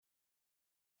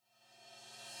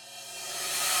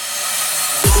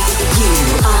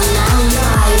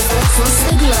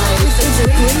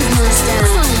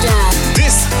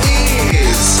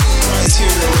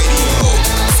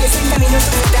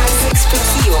Dance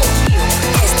explosivo.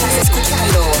 Estás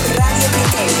escuchando Radio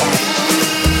Criteria.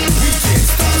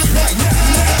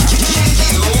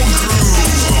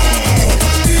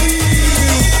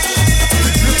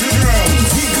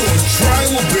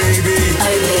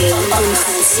 Only on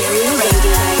Criteria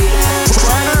Radio.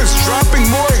 Planners dropping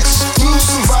more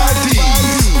exclusive IDs.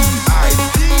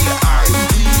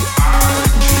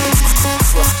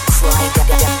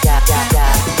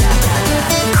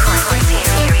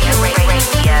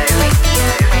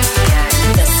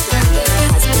 The standard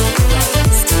has been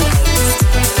raised.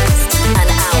 An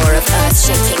hour of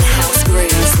earth-shaking house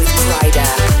grooves with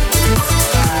Kryder.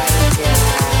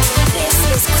 This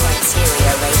is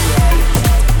Criteria Radio.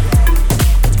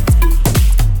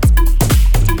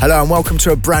 Hello and welcome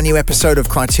to a brand new episode of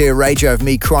Criteria Radio of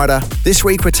me, Kryder. This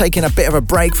week we're taking a bit of a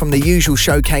break from the usual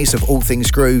showcase of all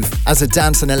things groove as the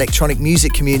dance and electronic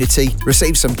music community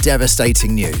receives some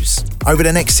devastating news. Over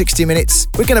the next 60 minutes,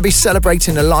 we're going to be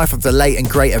celebrating the life of the late and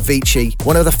great Avicii,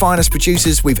 one of the finest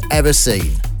producers we've ever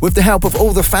seen. With the help of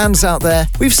all the fans out there,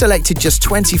 we've selected just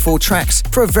 24 tracks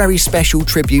for a very special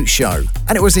tribute show.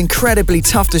 And it was an incredibly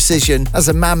tough decision as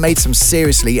the man made some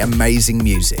seriously amazing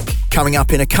music. Coming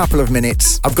up in a couple of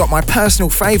minutes, I've got my personal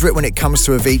favourite when it comes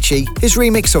to Avicii, his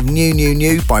remix of New New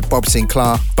New by Bob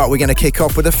Sinclar. But we're going to kick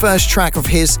off with the first track of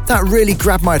his that really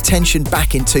grabbed my attention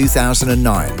back in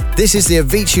 2009. This is the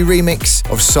Avicii remix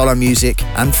of Solo Music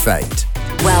and Fade.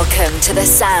 Welcome to the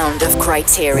sound of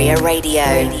Criteria Radio.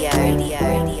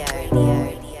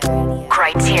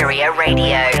 Criteria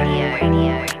Radio.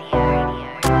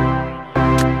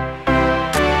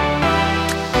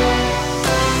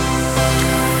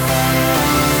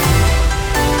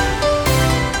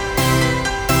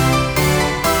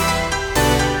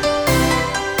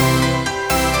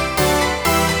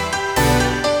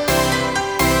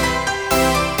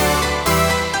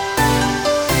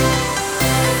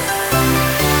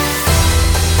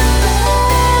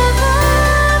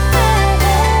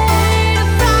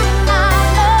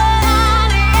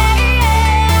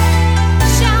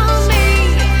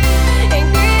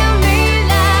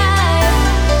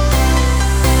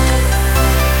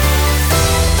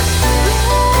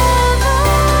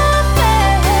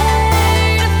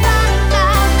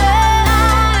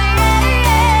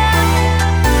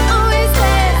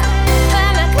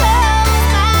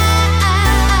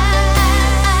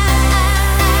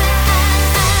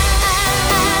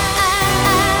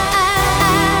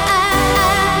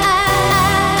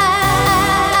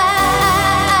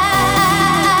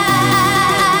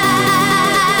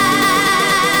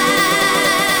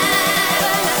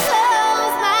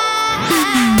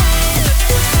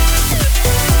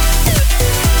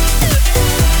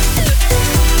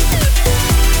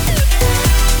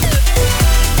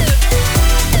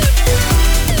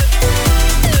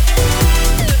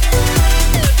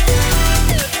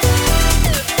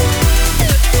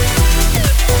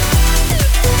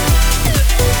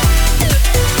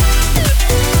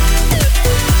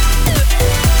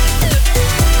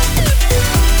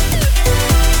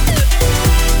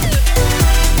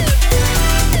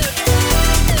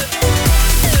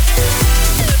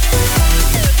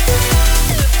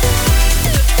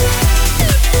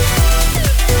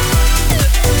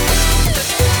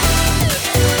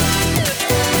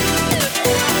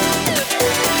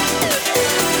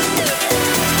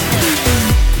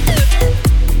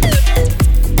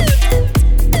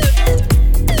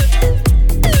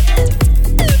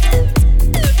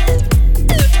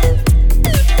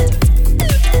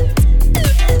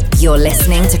 You're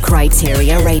listening to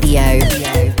Criteria Radio.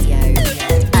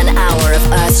 An hour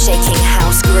of earth-shaking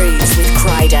house grooves with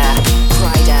Kryder.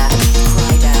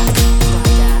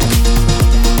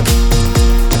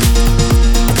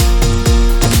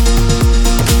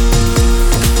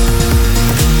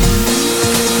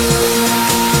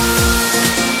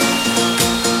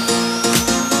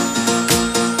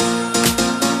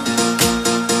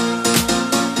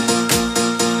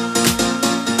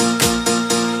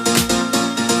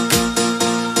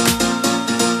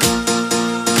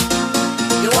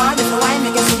 You want it, so I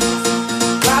make it sing.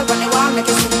 Girl, when you want, make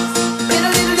it sing.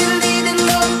 Little, little, little.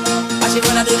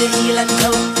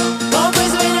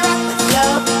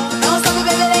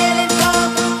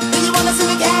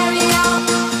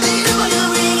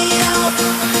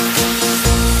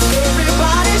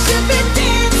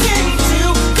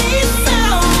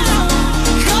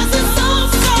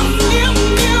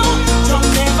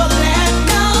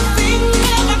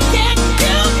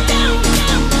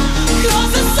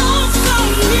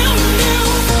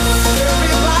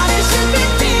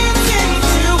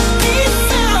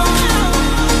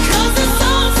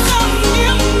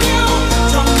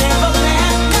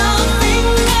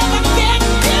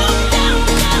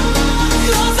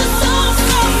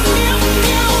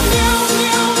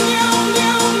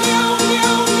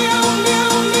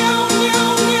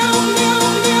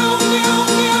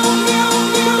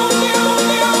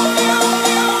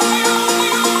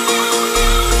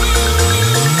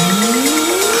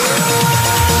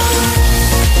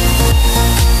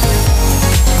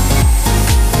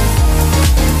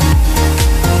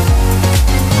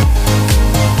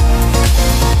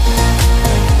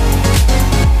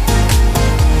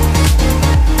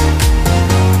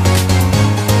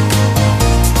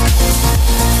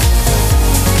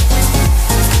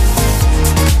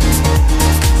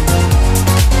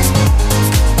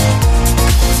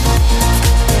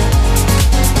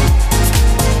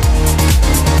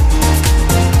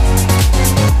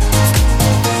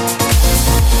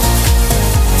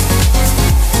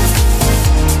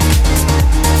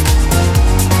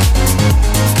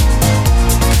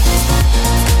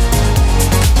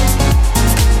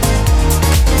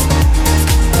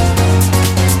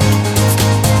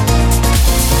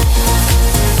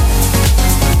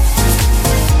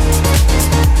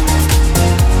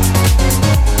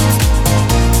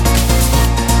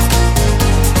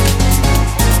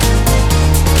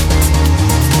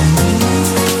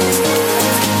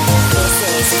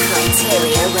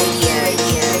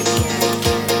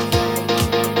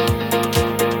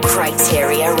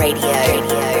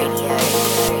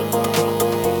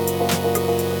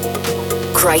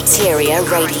 Criteria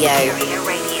Radio.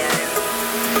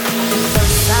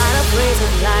 Inside a blaze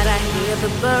of light, I hear the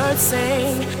birds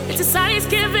sing. It's a sign he's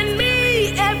giving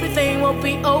me, everything will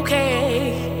be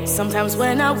okay. Sometimes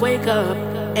when I wake up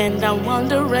and I'm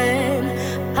wondering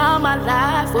how my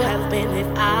life would have been if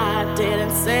I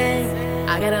didn't sing,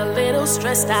 I get a little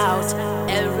stressed out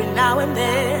every now and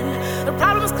then. The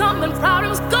problems come and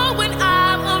problems go when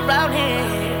I'm around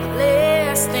him.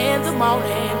 Blessed in the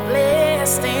morning,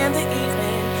 blessed in the evening,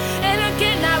 and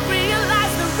again I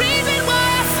realize the reason why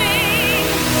I sing.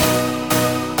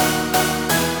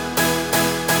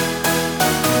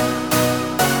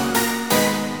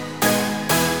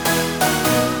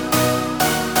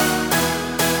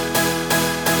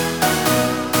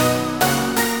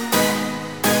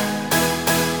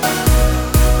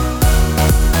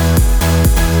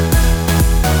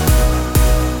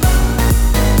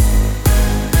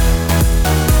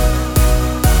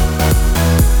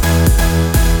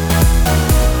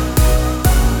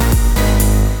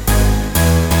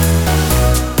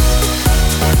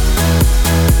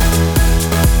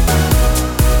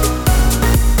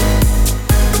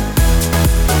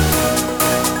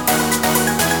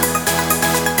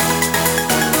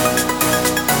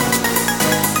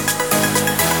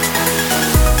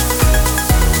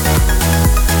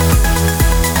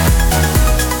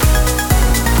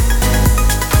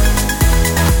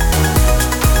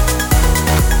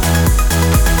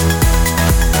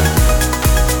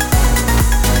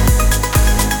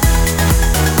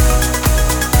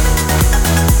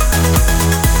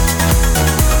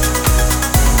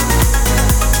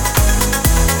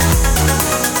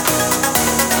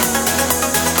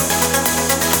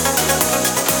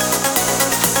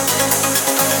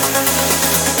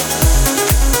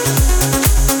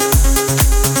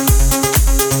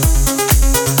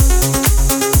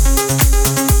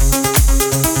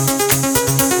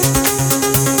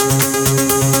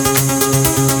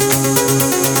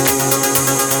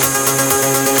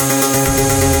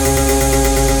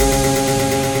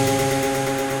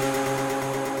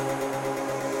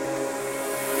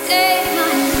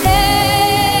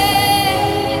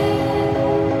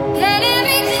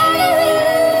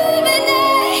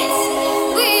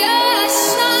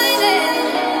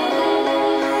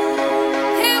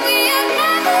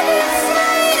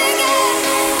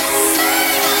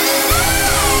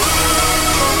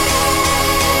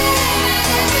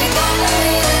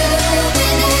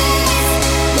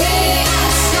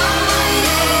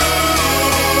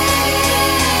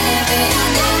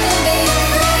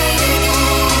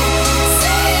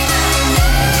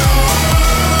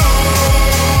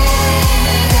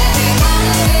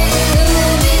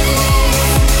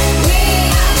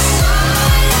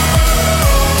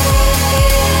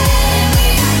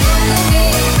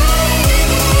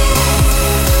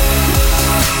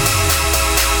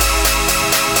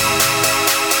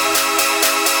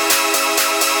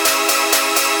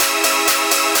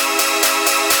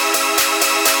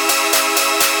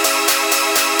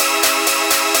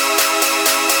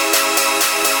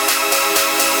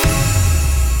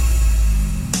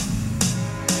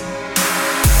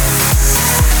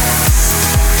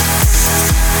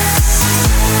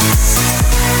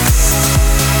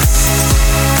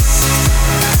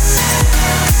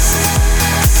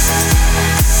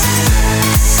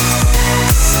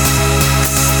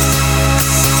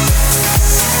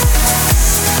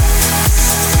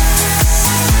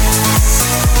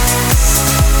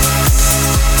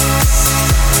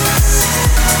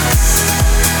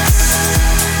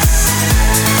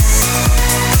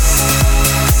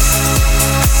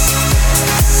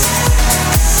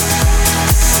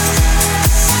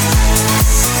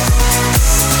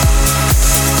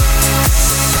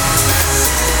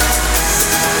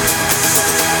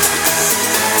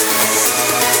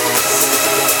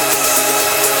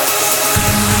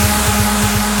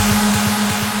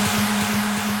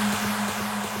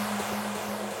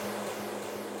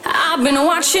 I've been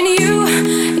watching you,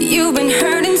 you've been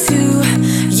hurting too.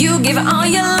 You give all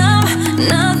your love,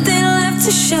 nothing left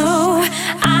to show.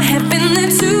 I have been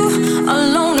there too,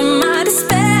 alone in my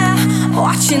despair,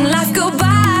 watching life go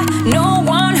by, no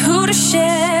one who to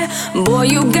share. Boy,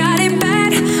 you got it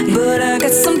bad, but I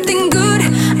got something good.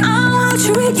 I will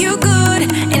treat you good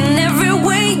in every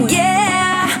way,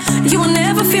 yeah. You will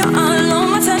never feel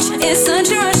alone, my touch is such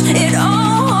a rush, it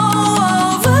all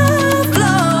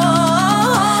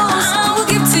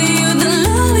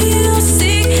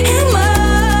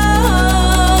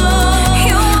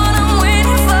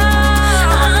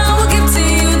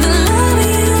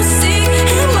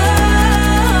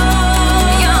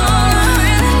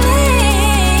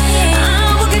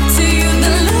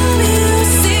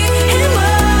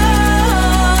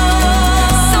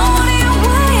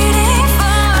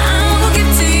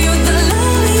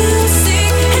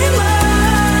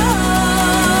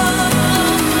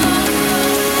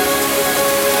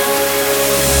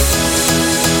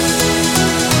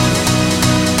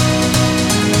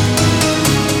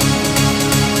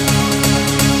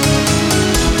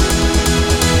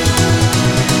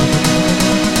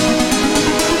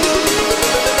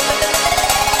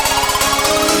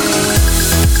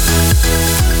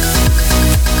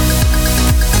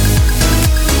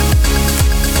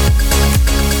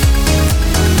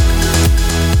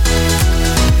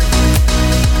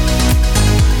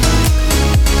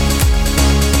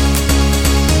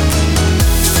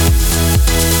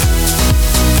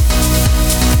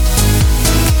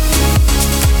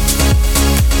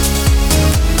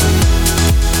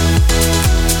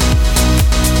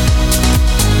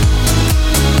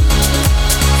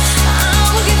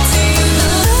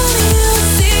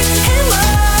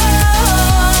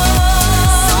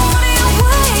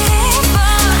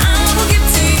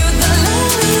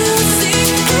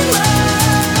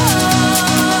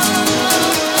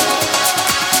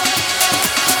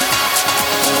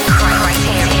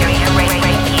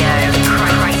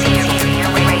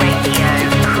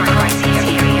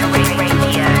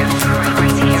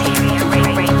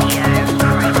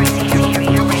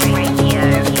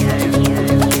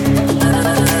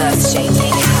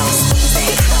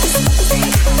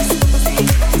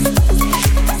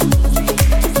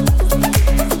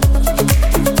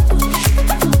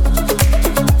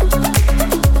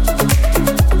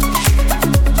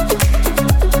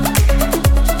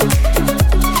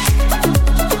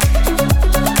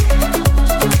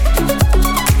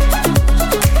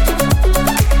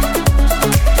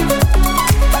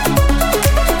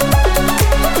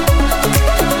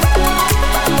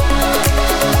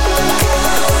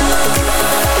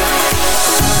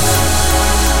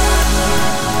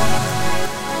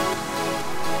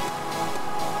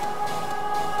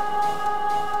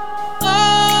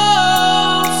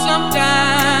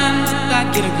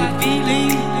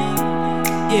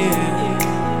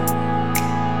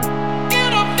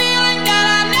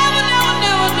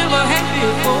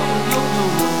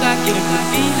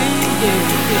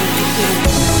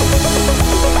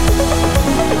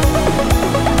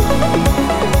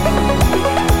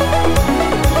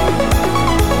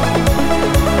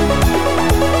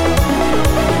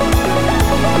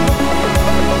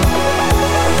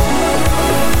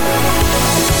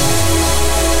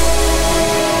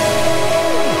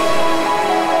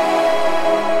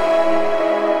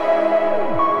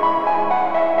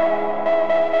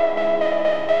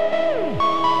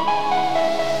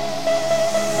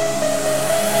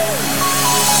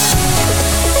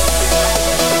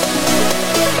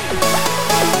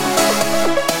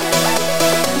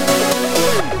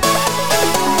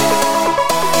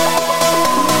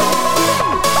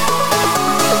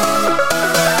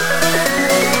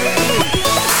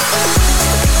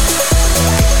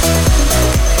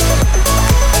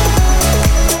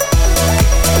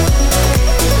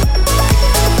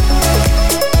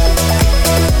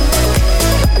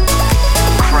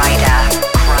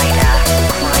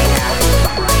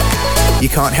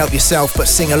can't help yourself but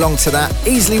sing along to that.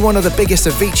 Easily one of the biggest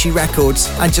Avicii records,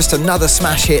 and just another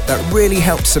smash hit that really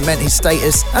helped cement his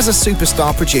status as a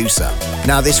superstar producer.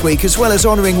 Now this week, as well as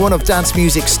honouring one of dance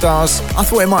music stars, I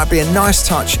thought it might be a nice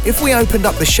touch if we opened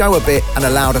up the show a bit and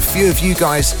allowed a few of you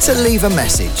guys to leave a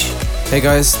message. Hey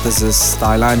guys, this is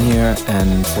Styline here,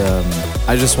 and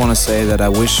I just want to say that I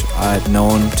wish I'd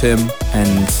known Tim,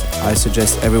 and I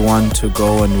suggest everyone to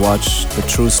go and watch the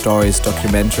True Stories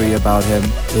documentary about him.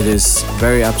 It is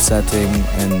very upsetting,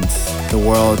 and the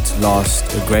world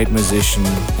lost a great musician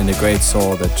and a great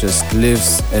soul that just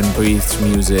lives and breathes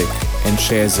music and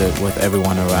shares it with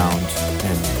everyone around,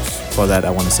 and for that I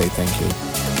want to say thank you.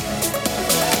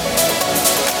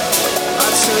 I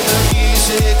turn the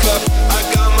music up, I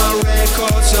got my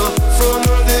records on, from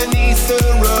underneath the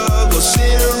rug, or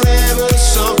Cinderella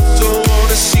song. Don't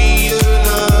wanna see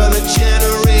another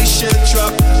generation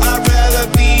drop. I'd rather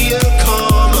be a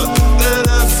comma than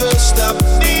a full stop.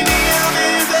 Maybe I'm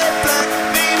in the black,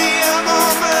 maybe I'm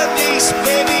on my knees,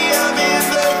 maybe I'm in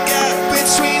the gap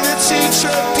between the two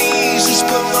trapezes,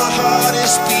 but my heart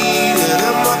is beating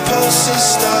and my pulse is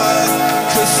starting.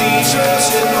 Cathedrals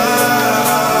in my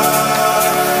heart,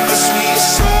 a sweet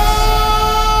song.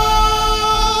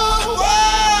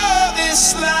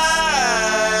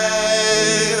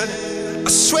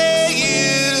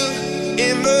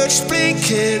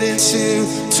 Blinking into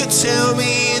to tell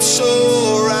me it's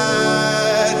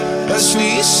alright. A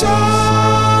sweet song.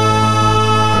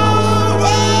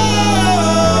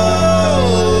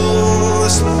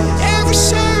 Every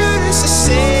sound is the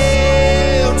symphony,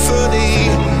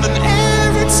 and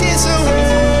every tear's a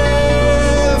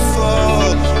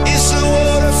waterfall. It's a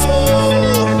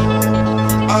waterfall.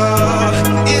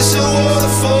 It's a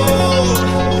waterfall.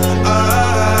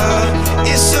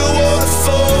 It's a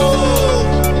waterfall.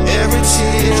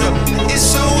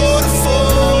 It's a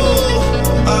waterfall,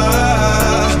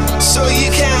 so you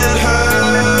can't hurt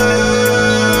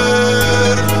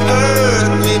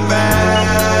me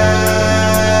bad.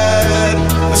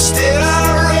 But still I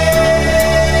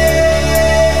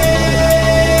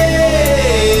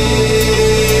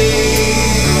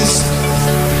raise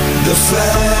the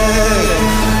flag.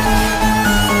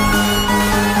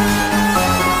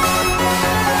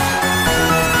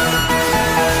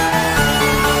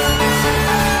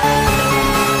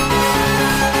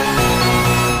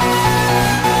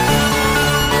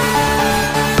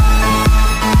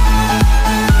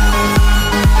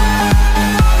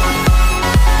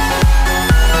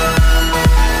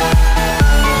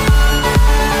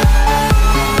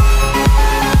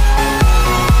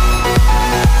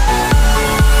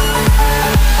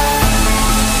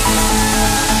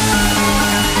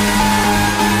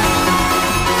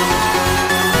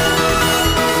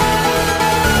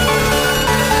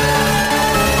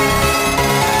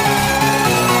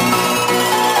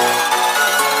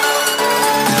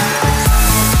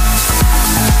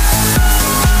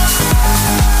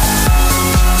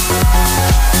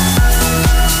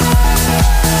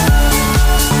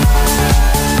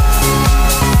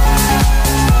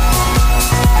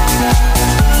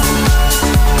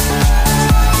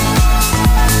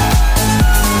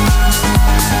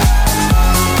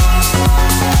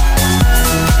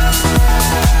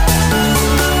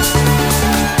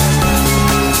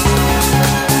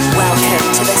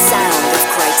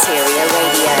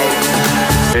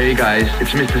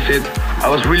 It's Mr. Sid. I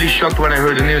was really shocked when I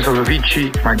heard the news of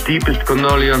Avicii. My deepest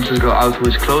condolences go out to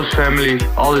his close family,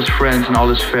 all his friends and all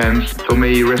his fans. So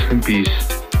may he rest in peace.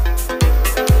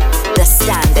 The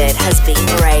standard has been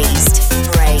raised,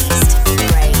 raised,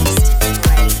 raised,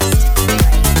 raised,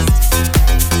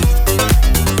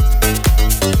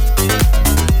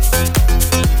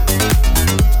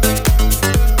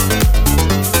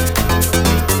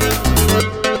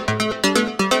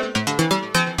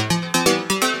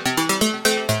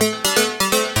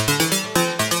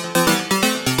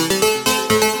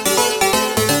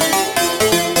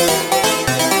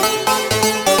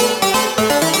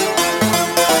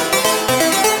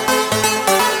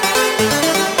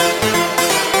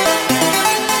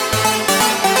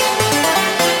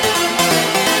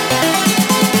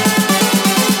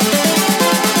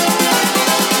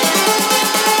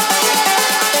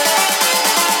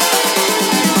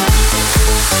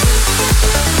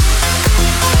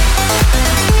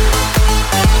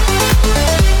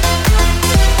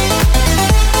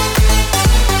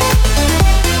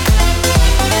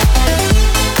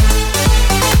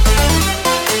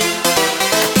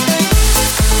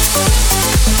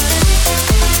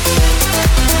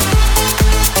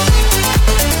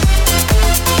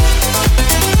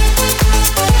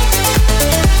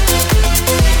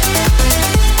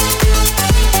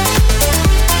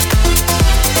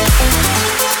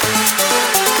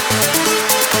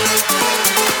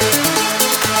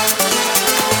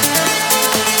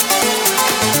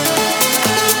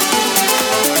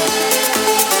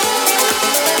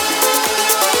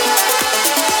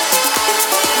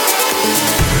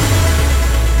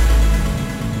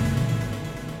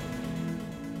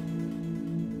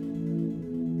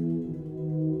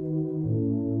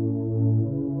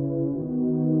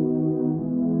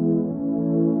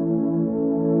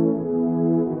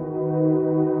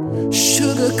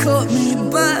 caught me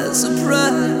by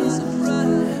surprise.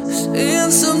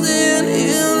 Seeing something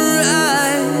in her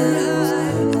eyes.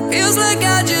 It feels like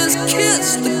I just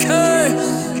kissed the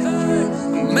curse.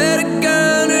 Met a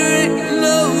girl there ain't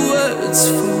no words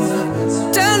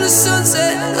for. Down the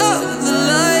sunset of the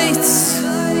lights.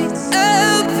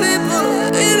 And people,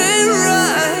 it ain't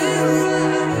right.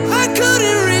 I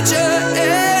couldn't reach her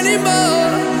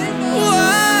anymore.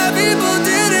 Why people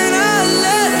didn't I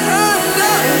let her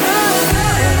go?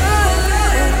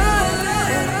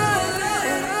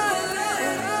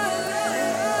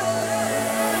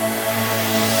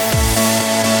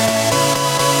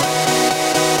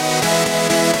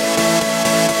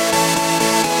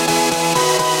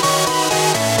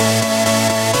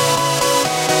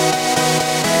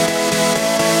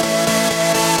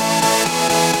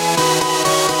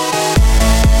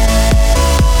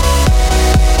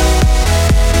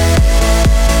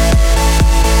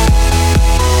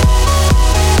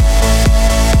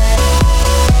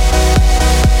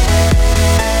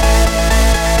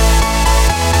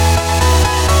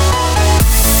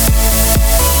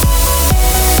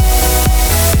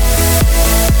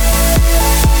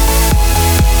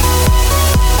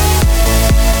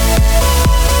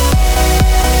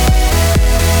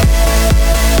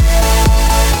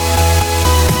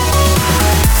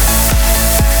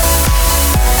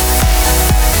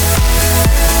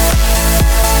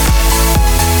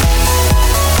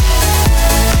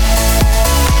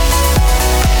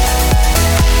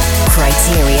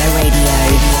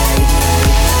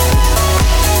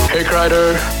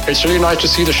 It's really nice to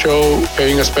see the show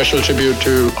paying a special tribute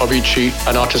to Avicii,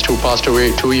 an artist who passed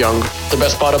away too young. The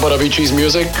best part about Avicii's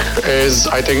music is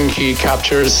I think he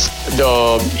captures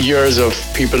the years of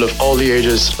people of all the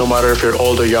ages, no matter if you're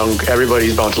old or young,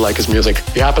 everybody's bound to like his music.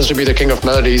 He happens to be the king of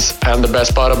melodies, and the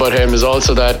best part about him is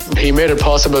also that he made it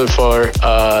possible for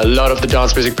a lot of the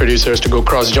dance music producers to go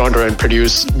cross-genre and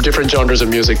produce different genres of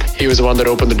music. He was the one that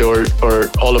opened the door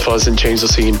for all of us and changed the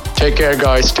scene. Take care,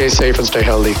 guys. Stay safe and stay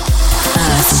healthy.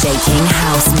 Earth-shaking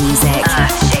house music.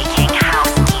 Earth-shaking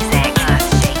house music.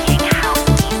 Earth-shaking house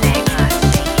music.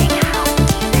 Earth-shaking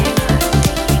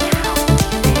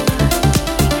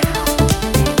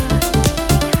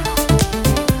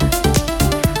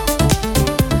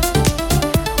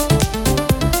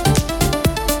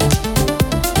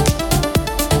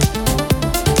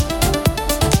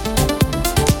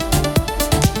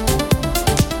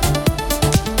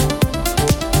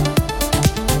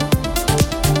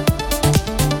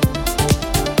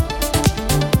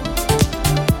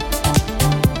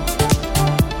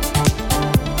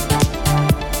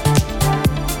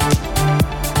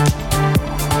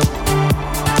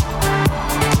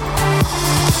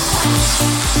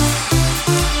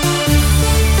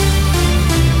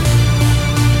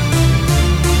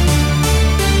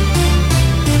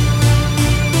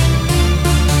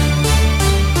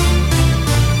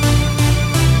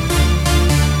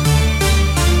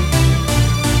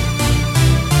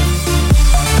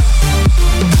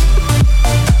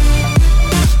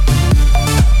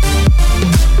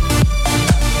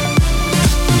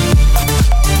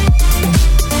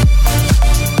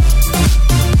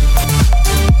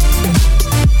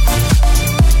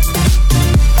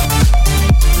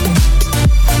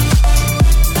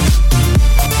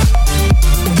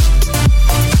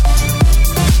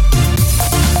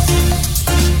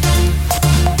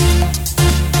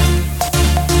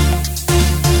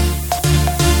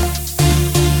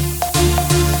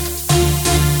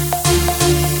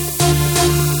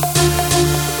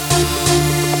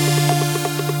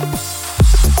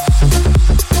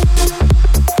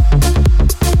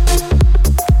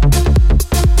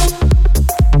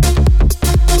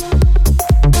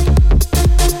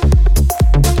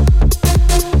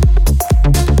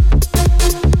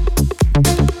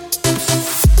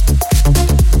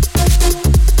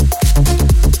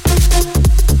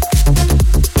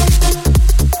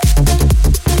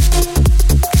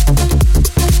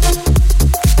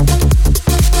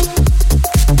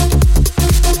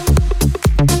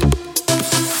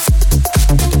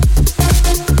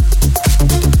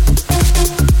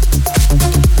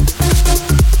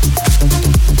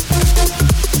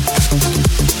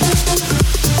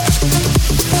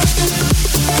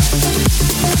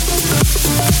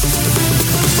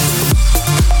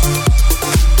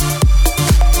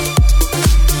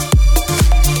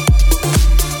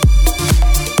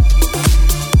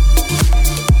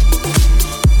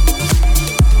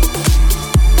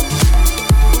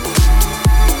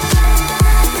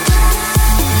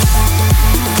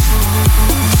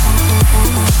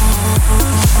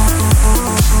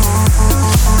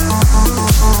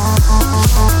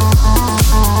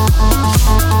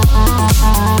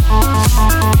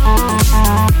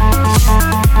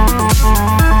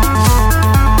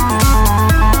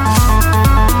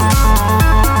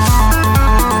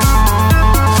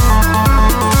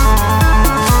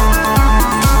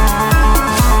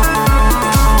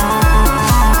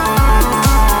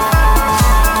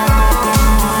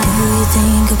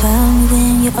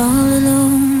all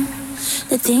alone.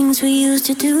 The things we used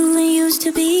to do and used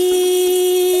to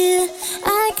be.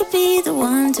 I could be the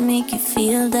one to make you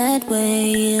feel that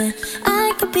way.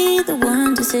 I could be the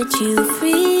one to set you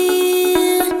free.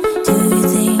 Do you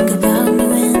think about me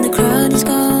when the crowd is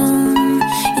gone?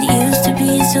 It used to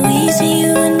be so easy,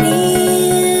 you and me.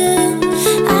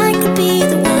 I could be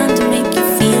the one to make you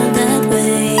feel that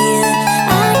way.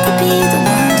 I could be the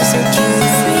one to set you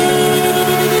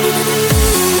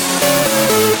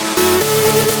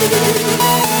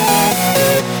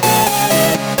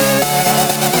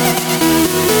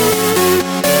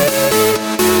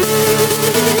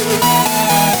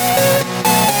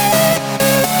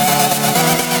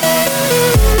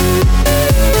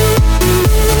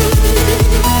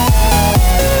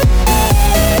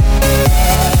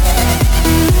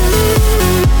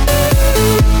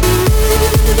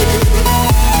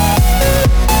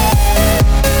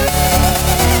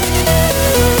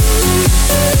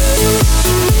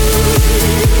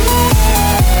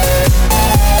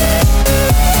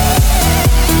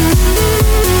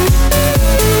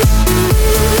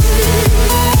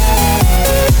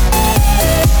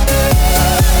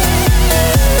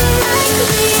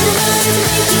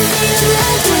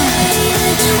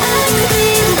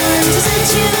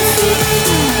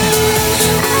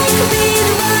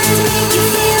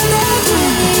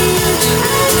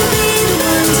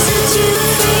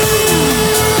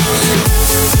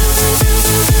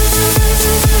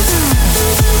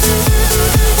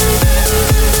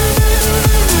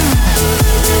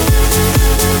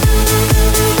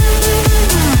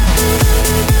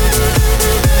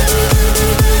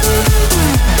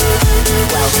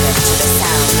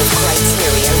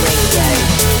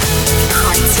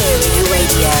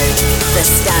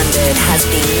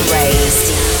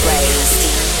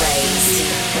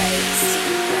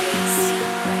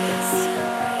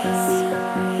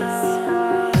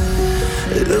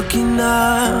Looking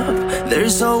up,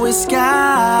 there's always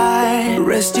sky.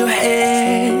 Rest your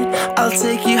head, I'll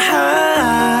take you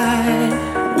high.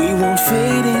 We won't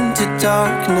fade into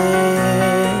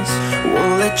darkness.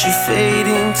 Won't let you fade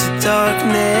into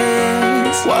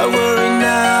darkness. Why worry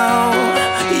now?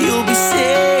 You'll be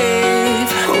safe.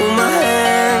 Hold my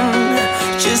hand,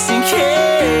 just in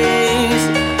case.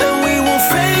 And we won't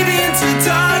fade into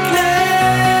darkness.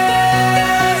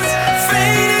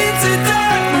 Fade into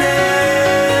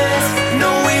darkness. No,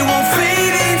 we won't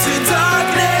fade into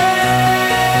darkness.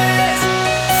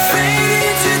 Fade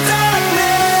into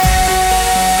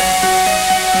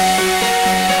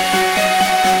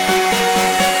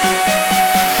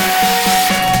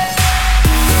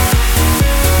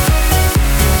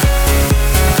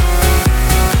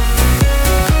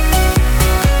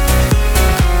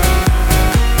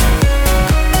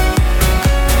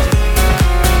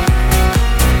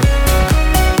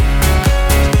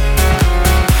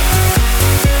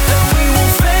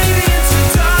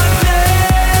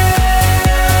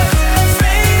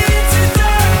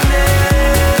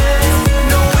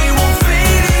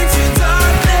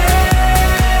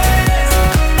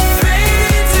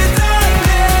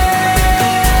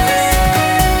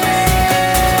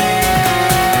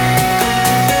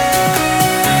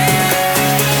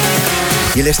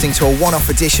You're listening to a one-off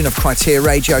edition of Criteria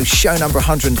Radio, show number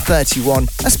 131,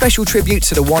 a special tribute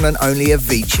to the one and only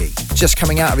Avicii. Just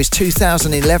coming out of his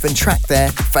 2011 track there,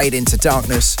 Fade Into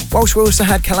Darkness, whilst we also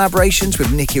had collaborations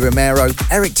with Nicky Romero,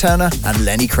 Eric Turner and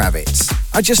Lenny Kravitz.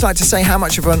 I'd just like to say how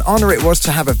much of an honour it was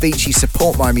to have Avicii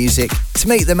support my music, to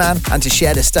meet the man and to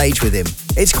share the stage with him.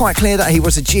 It's quite clear that he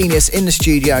was a genius in the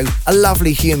studio, a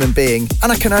lovely human being,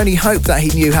 and I can only hope that he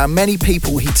knew how many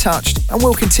people he touched and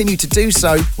will continue to do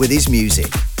so with his music.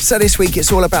 So this week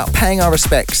it's all about paying our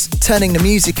respects, turning the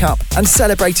music up and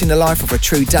celebrating the life of a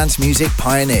true dance music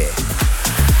pioneer. This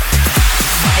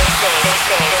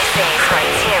is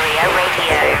Criteria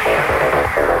Radio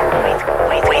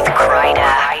with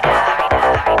Kryder.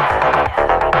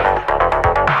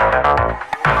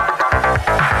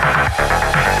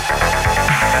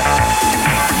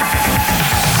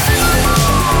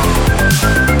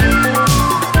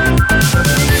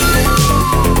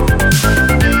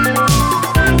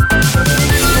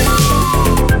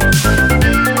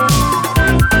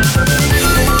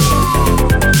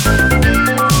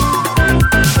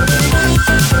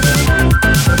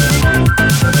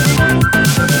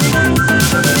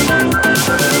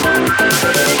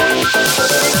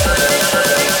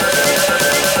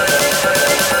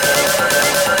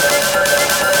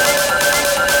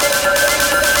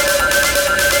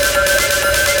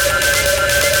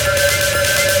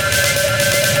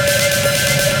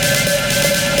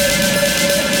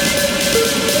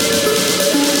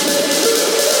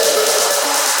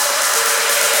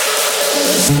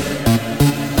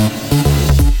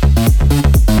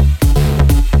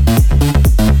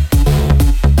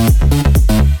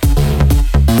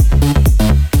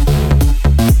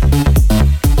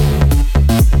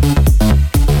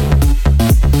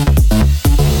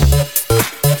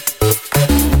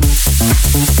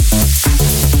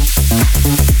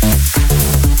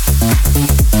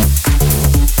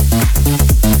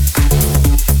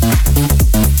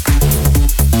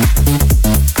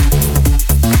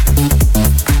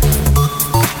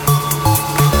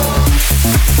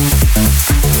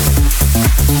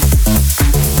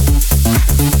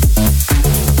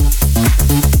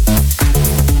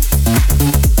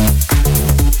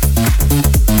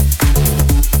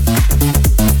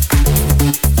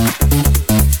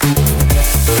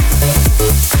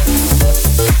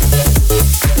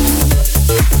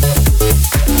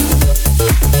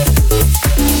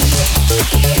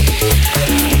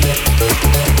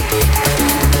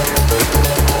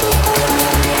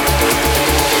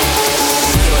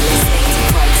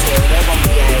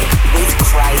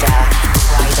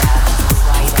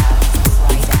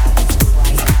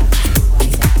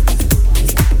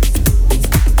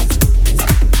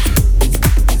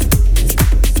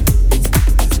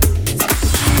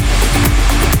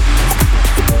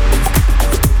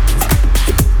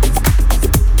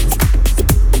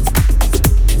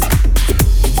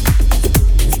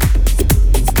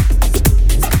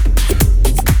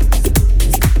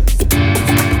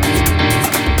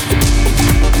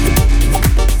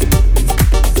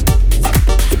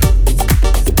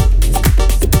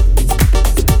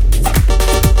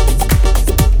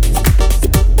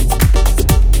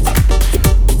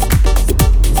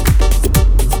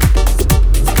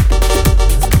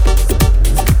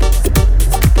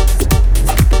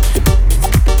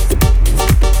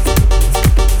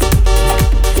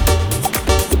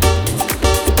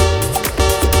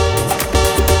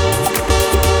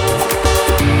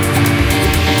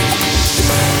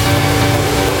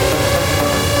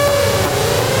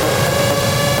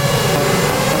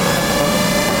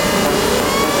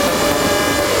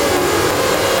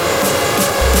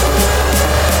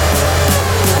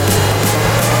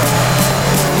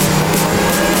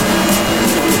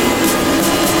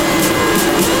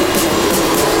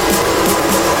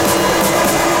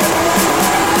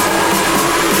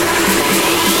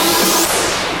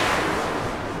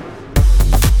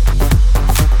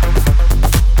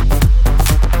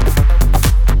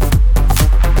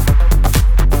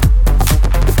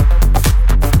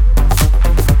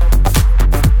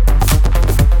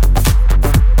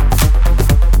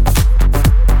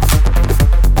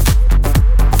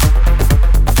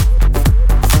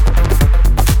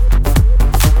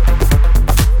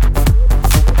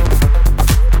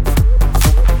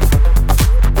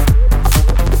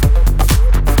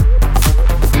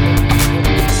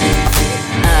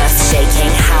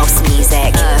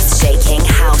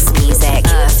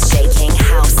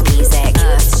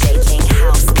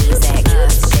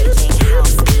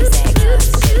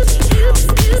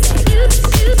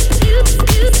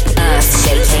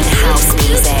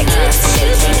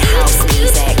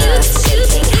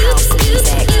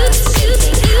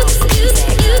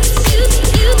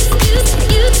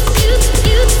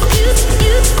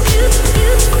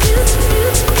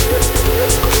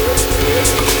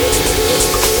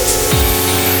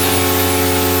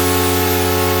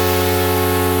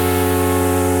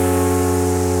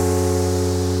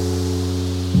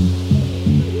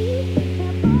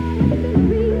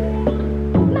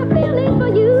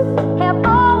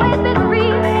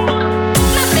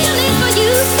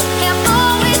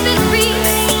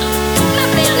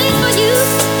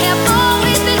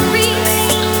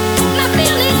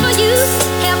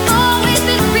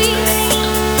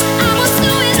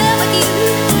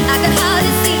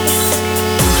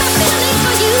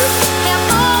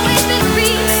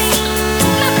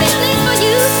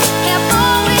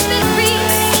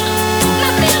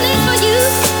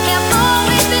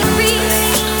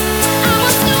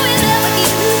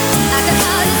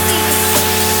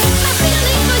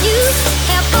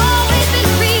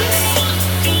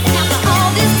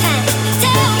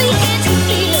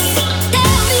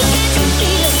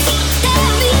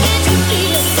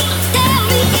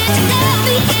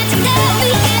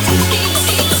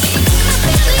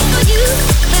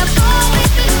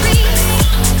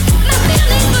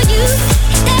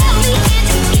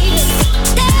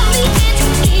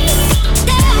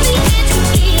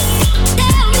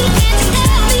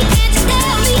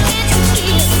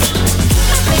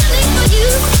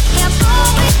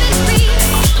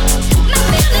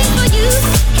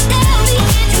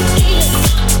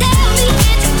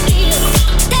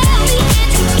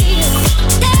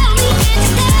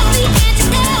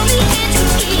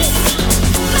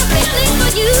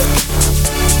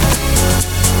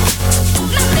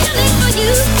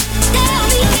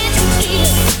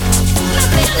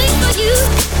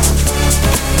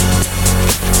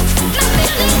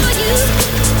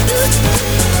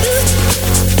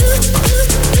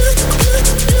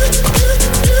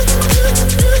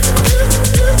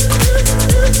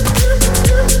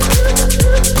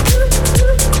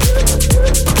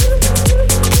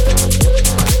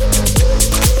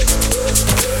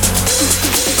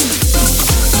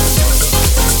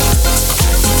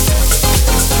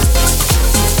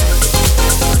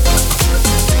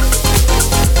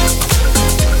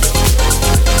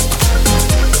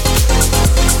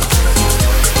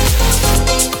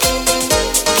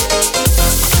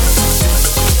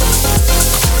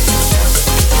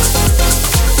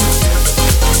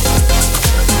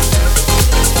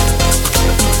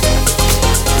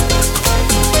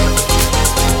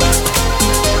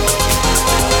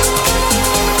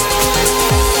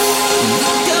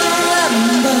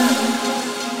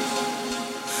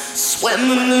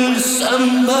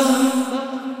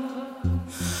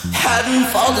 heading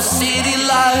for the city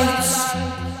lights.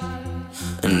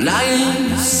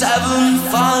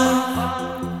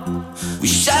 975. We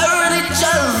sharing each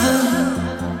other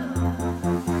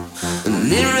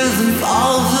nearer than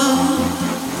farther.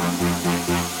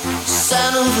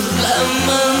 Scent of the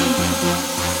lemon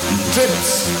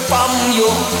drips from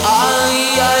your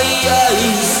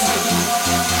eyes.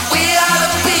 We are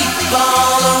the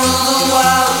people of the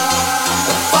world,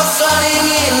 the thoughts running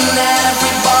in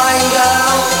every boy and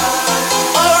girl.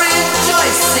 All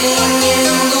rejoicing in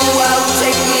the world,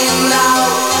 take me now.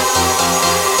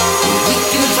 We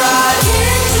can try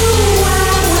into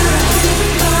our world,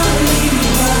 everybody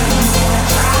world.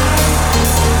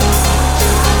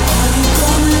 Are you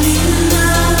gonna leave me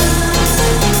now?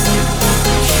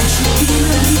 Can't you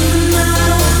believe me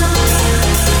now?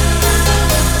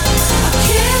 I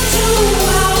can't do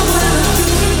our world,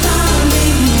 everybody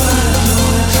world.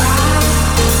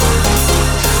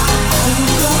 Are you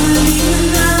gonna leave me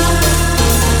now?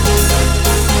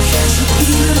 Can't you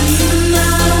believe me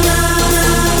now?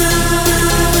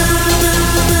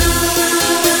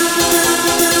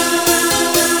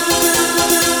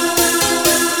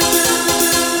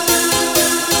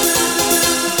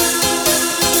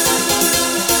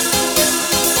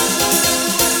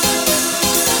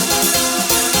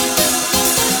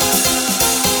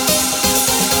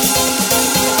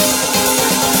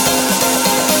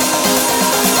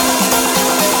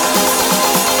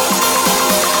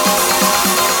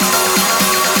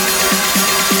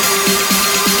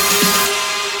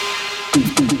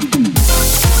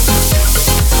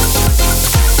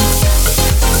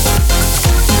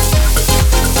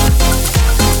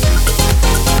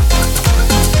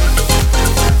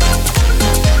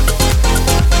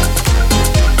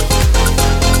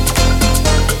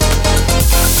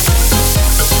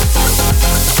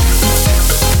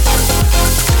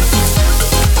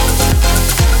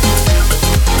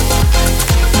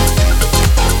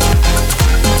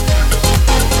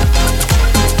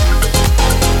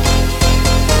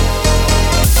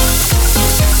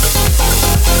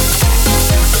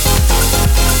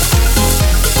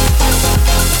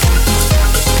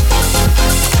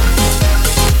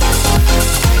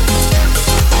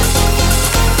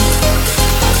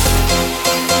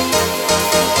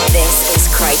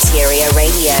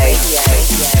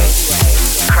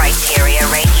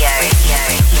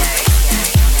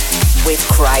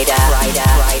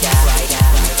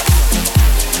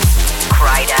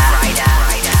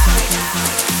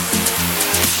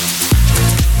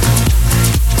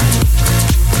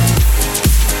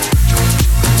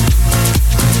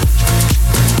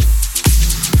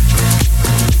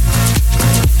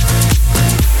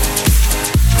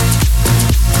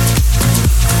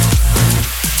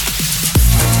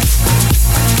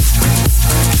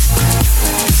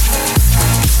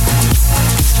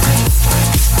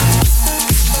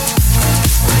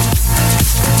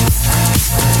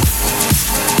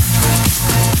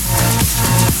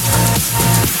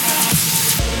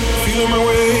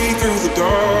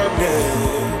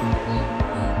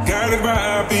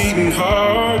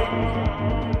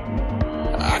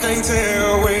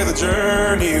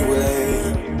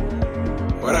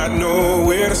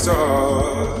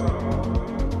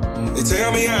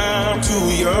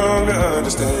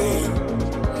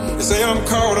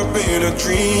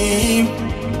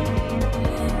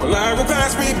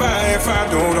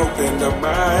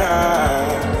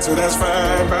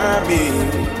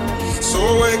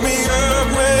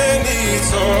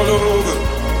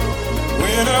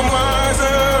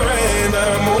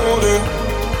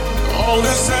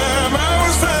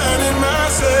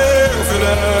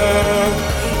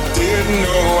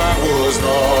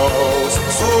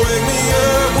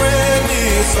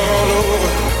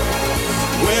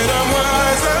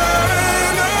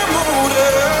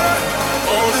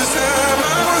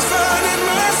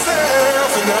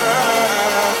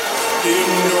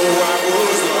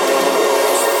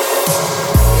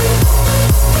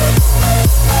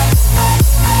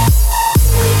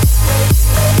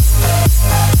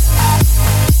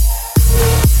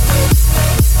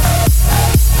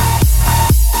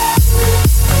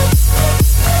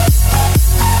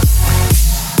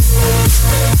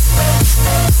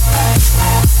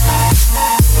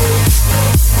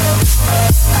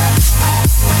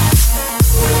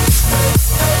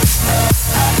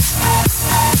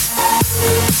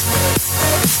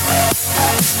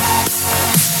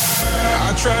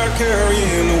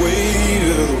 carrying the weight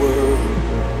of the world,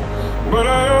 but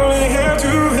I only have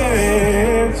two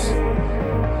hands.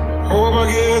 Hope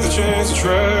I get the chance to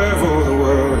travel the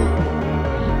world,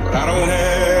 but I don't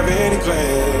have any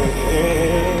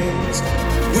plans.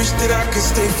 Wish that I could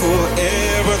stay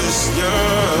forever the just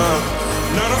young,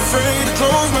 not afraid to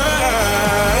close my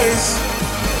eyes.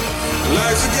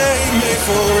 Life's a game made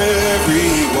for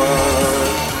everyone,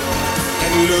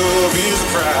 and love is a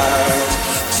prize.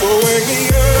 So wake me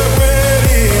up when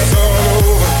it's all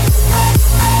over,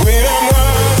 when I'm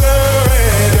wiser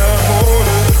and I'm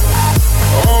older.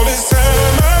 All this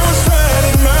time I was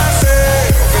finding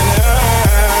myself, and I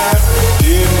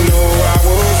didn't know I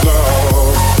was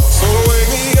lost. So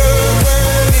wake me up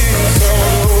when it's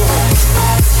all over,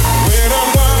 when I'm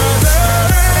wiser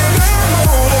and I'm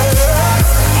older.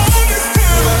 All this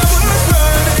time I was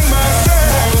finding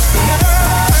myself, and I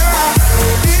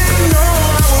didn't know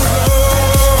I was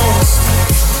lost.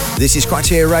 This is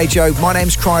Criteria Radio. My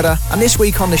name's Kryder, and this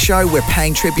week on the show we're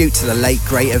paying tribute to the late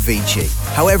great Avicii.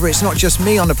 However, it's not just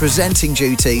me on the presenting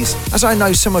duties, as I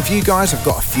know some of you guys have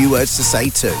got a few words to say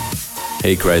too.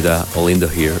 Hey Kryder, Olindo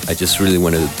here. I just really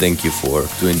wanted to thank you for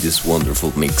doing this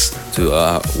wonderful mix to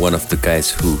one of the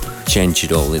guys who changed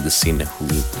it all in the scene, who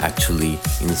actually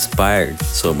inspired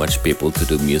so much people to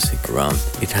do music around.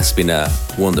 It has been a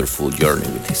wonderful journey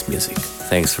with his music.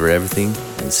 Thanks for everything,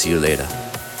 and see you later.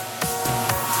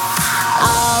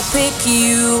 I'll pick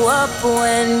you up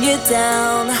when you're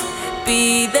down,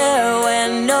 be there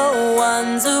when no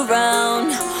one's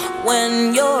around.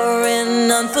 When you're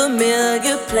in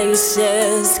unfamiliar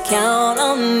places, count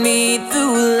on me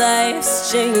through life's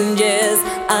changes.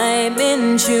 I'm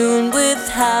in tune with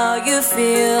how you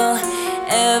feel.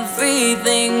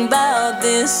 Everything about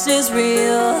this is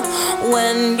real.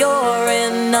 When you're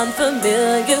in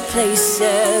unfamiliar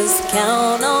places,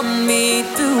 count on me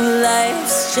through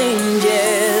life's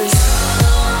changes.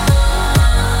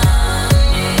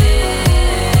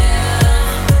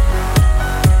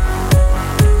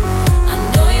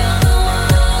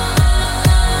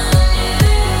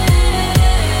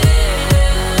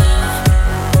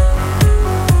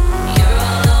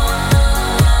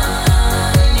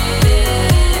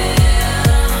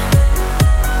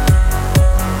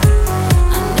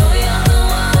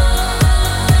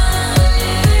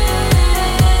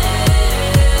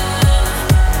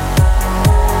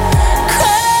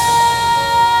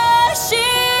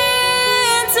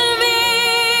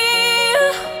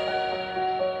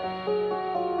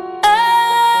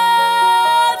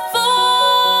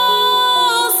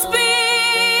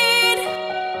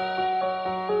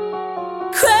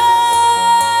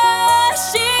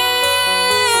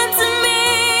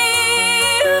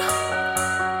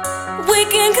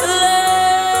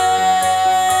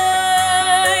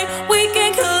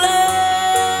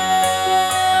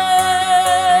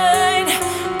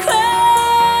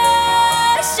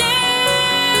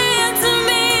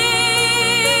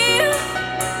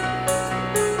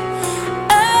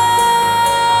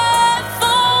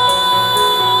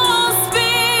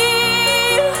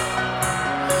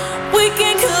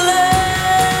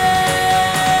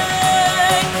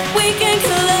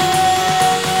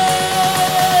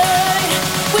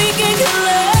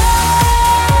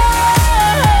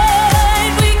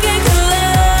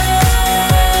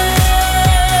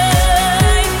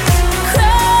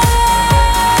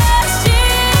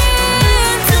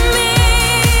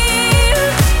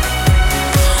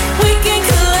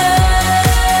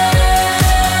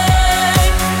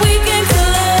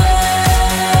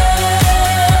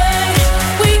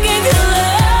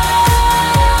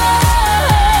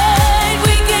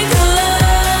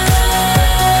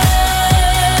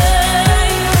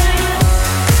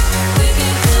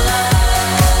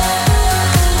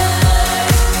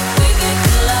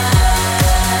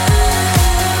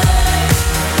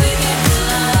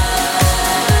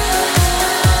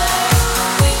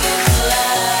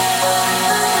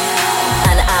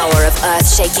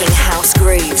 Shaking house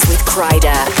grooves with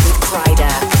Kryder.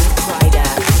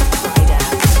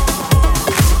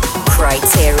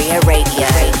 Criteria Radio.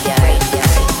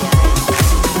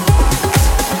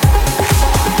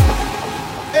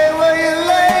 Hey, where you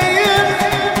laying?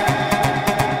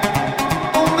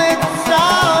 Don't make a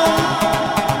sound.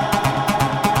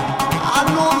 I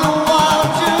know they're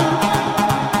watching.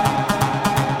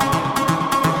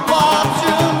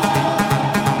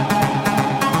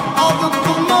 All the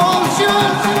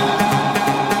commotions.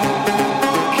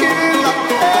 Killing like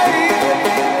pain.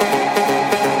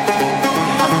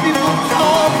 As people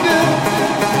talking.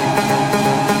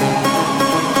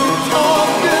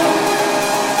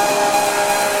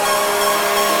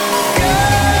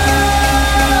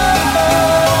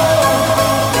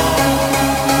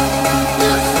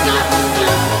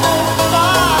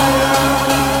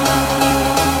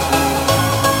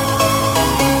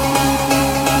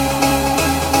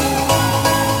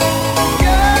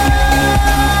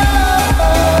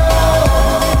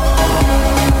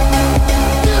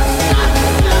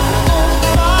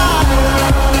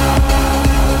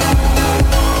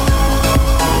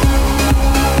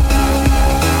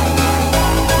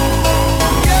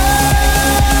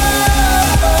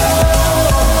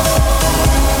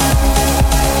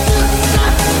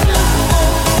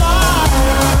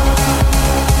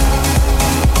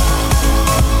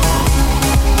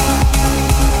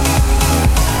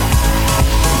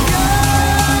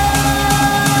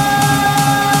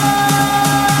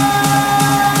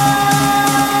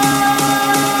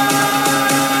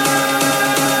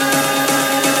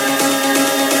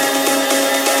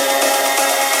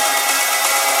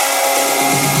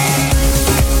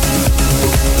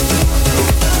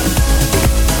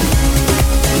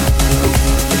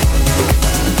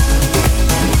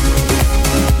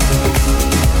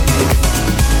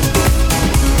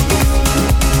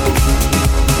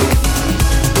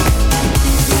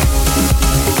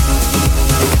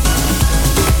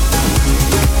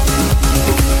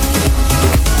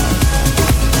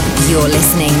 You're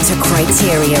listening to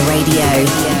Criteria Radio.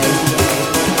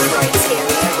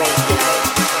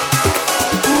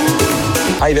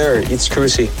 Hi there, it's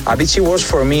Cruzy. Avicii was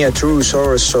for me a true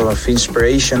source of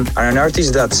inspiration and an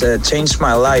artist that changed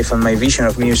my life and my vision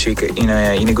of music in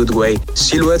a good way.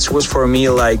 Silhouettes was for me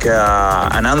like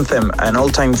an anthem, an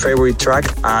all-time favorite track.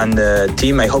 And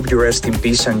Tim, I hope you rest in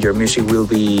peace and your music will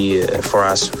be for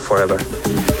us forever.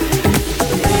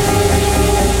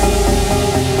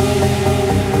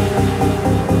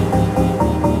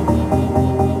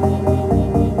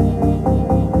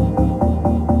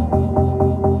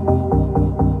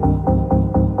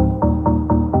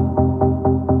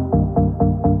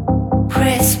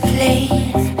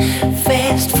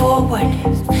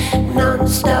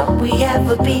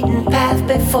 Beaten path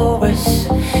before us,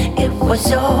 it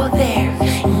was all there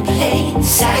in plain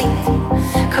sight.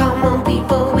 Come on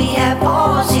people, we have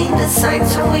all seen the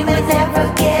signs, so we may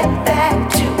never get back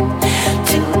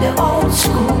to the old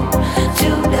school, to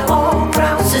the old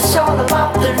grounds. It's all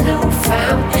about the new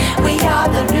found. We are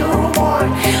the newborn,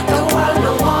 the world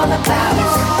know all about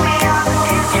us. We are the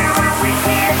future and we're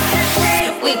here to stay.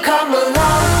 We come a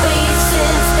long way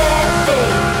since that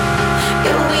day,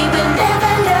 and we will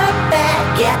never look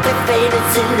back at the faded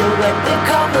silhouette. We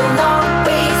come a long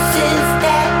way since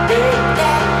that day,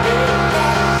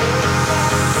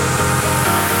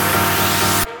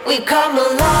 We've come a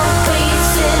long way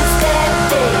since that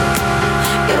day,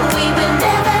 and we will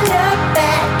never look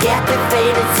back at the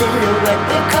faded silhouette.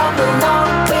 We've come a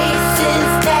long way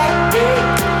since that day,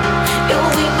 and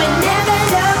we will never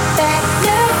look back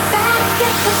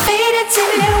at the faded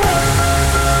silhouette.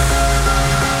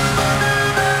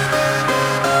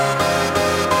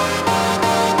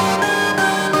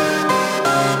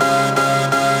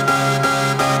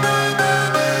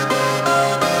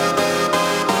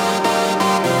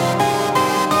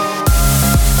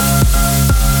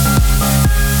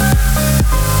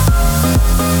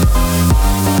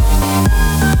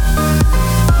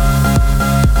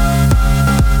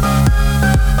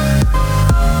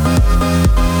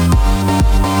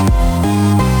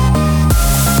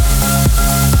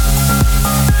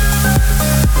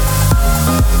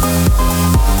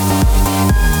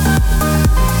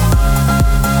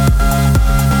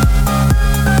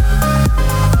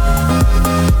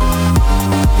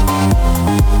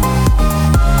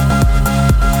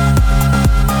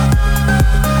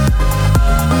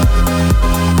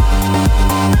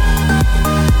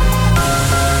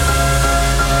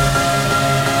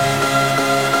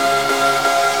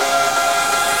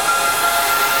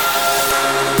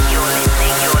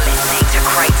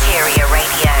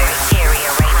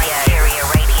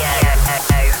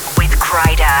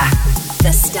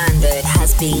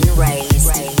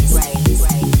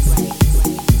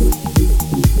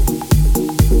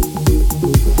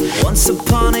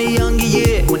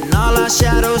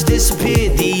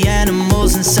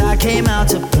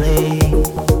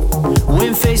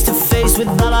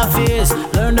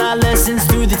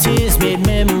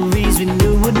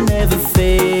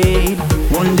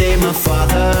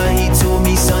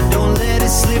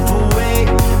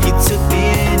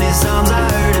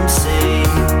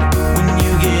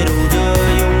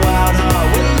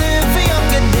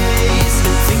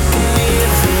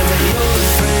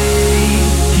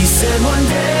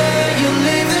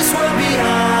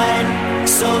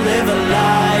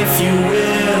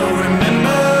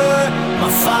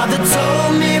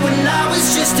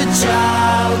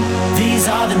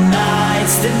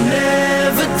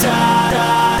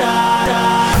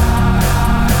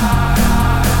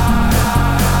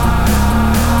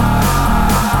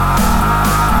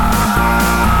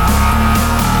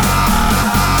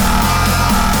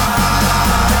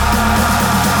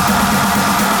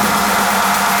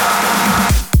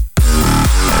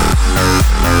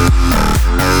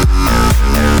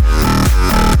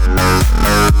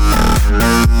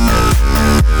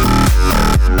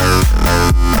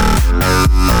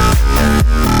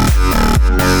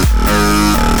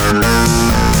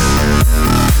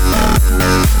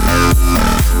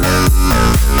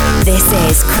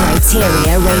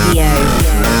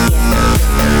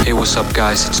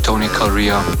 Guys, it's Tony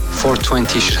Calria.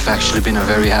 420 should have actually been a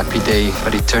very happy day,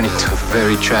 but it turned into a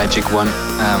very tragic one.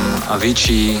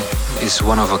 Avicii is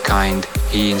one of a kind.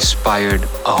 He inspired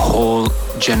a whole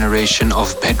generation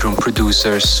of bedroom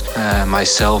producers,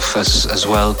 myself as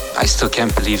well. I still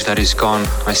can't believe that he's gone.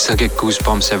 I still get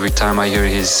goosebumps every time I hear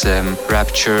his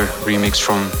Rapture remix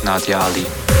from Nadia Ali.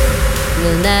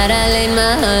 The night I laid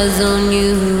my eyes on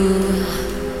you,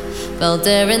 felt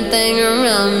everything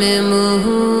around me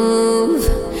move.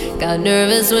 Got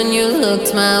nervous when you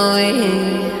looked my way,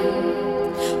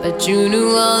 but but you knew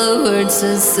all the words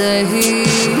to say.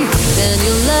 Then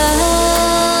your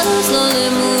love slowly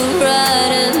moved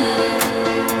right in.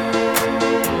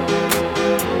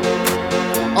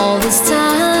 All this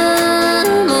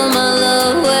time, oh my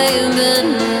love, where you been?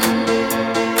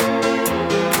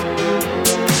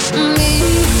 Me,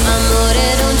 amore,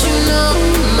 don't you know,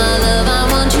 my love, I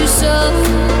want you so.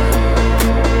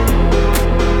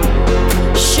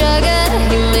 Sugar,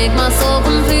 you make my soul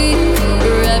complete.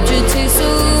 Rapture tastes so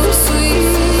sweet.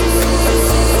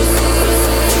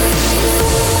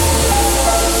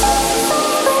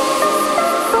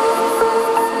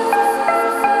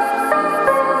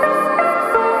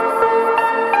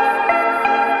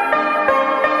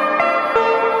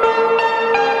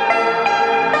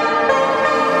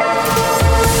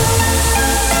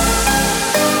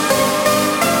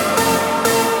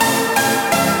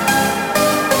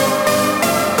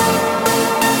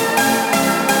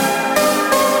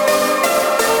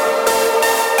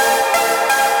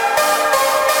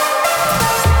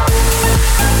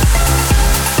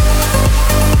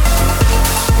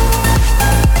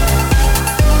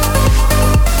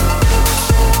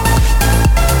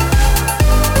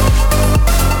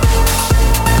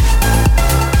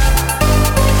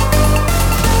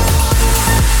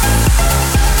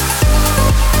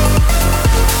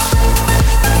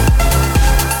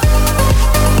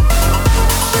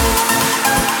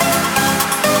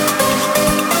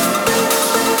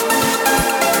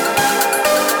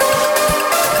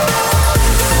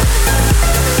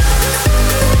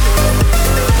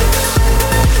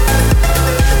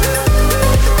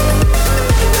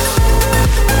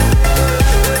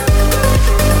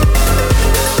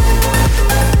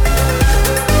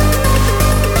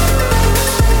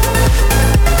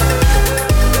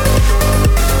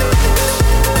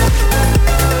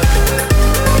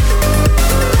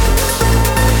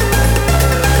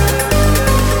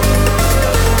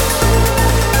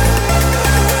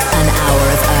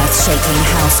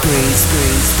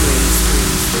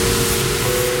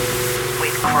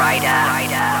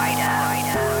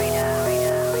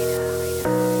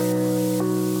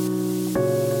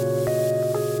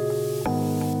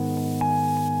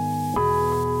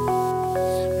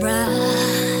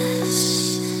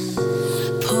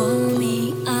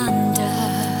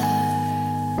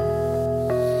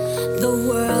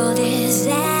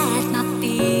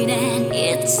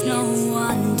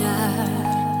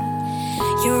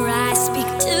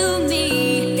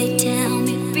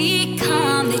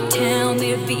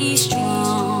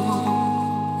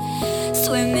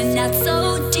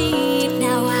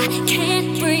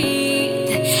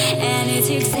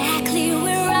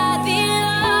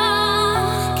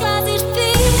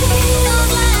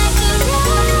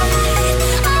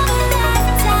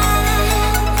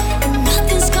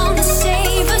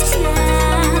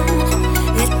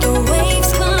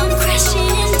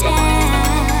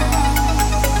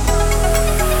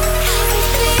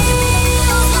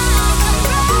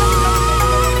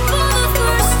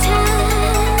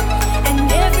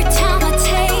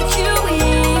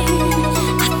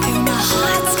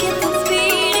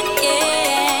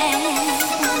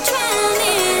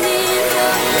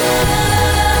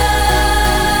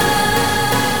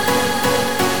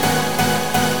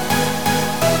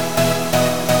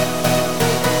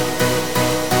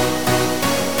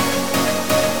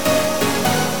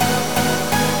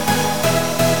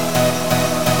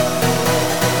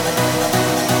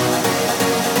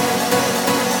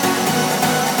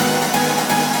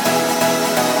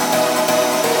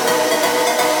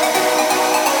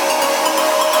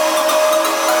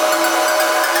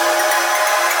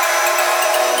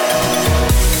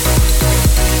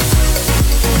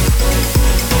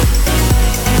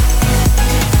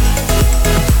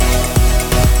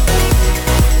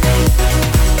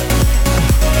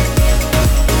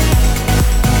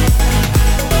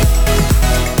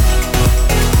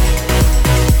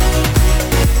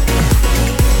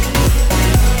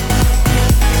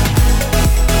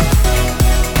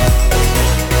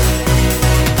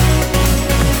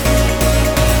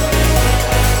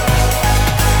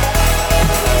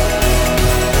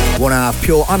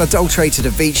 Pure, unadulterated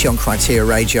Avicii on Criteria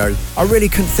Radio. I really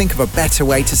couldn't think of a better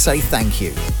way to say thank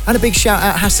you. And a big shout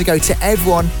out has to go to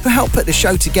everyone who helped put the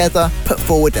show together, put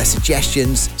forward their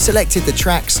suggestions, selected the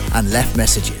tracks and left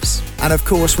messages. And of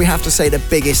course we have to say the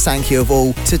biggest thank you of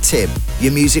all to Tim.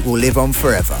 Your music will live on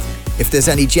forever. If there's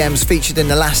any gems featured in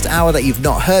the last hour that you've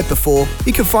not heard before,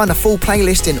 you can find a full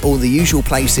playlist in all the usual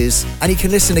places, and you can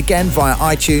listen again via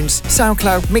iTunes,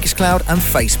 SoundCloud, Mixcloud and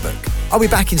Facebook. I'll be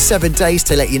back in 7 days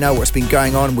to let you know what's been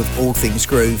going on with All Things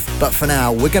Groove. But for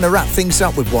now, we're going to wrap things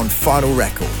up with one final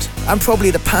record. And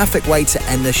probably the perfect way to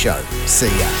end the show. See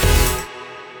ya.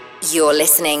 You're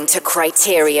listening to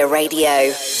Criteria Radio.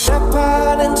 Step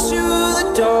out into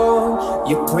the dawn.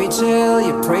 You pray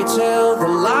till the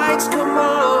lights come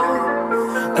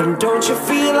on. And don't you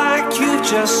feel like you've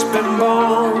just been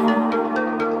born?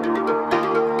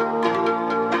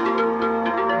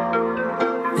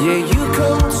 Yeah, you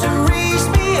come to raise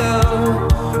me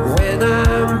up when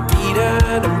I'm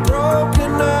beaten and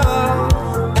broken up,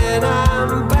 and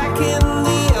I'm back in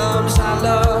the arms I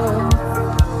love.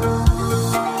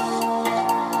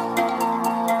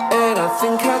 And I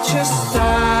think I just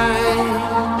died.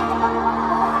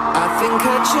 I think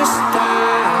I just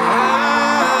died.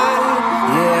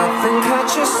 Yeah, I think I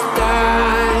just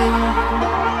died.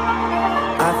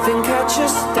 I think I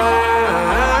just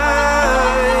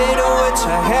died. Oh, to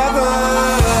heaven.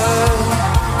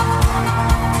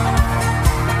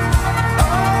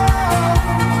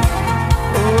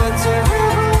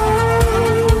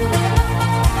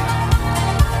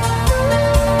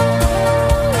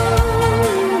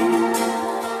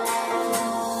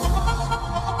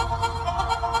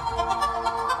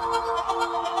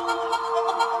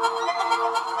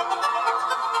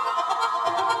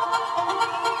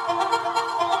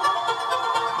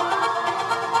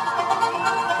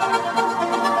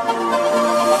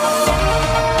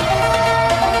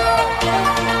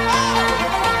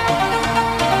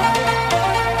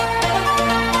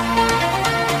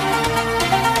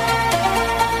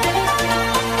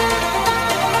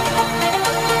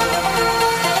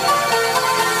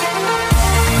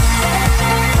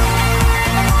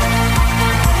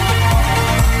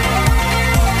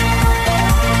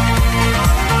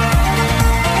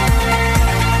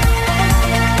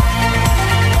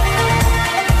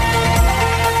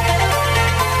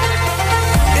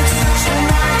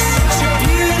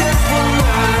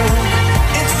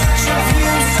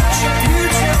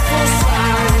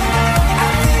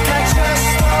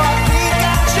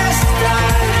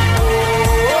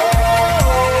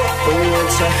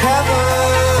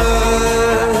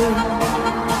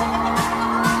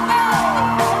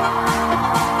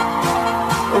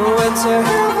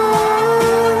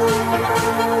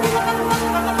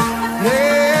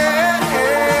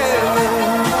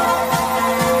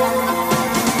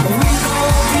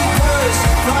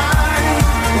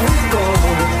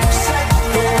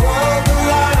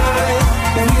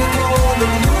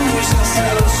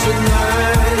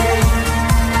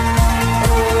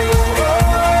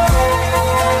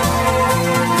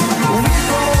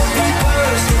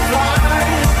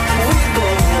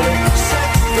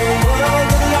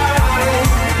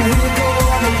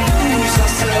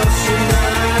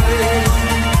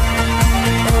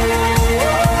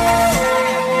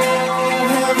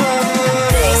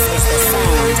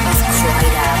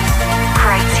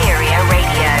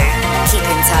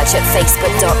 At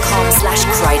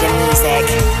facebook.com/CryderMusic.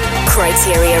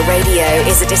 Criteria Radio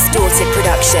is a Distorted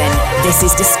production. This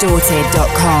is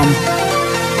distorted.com.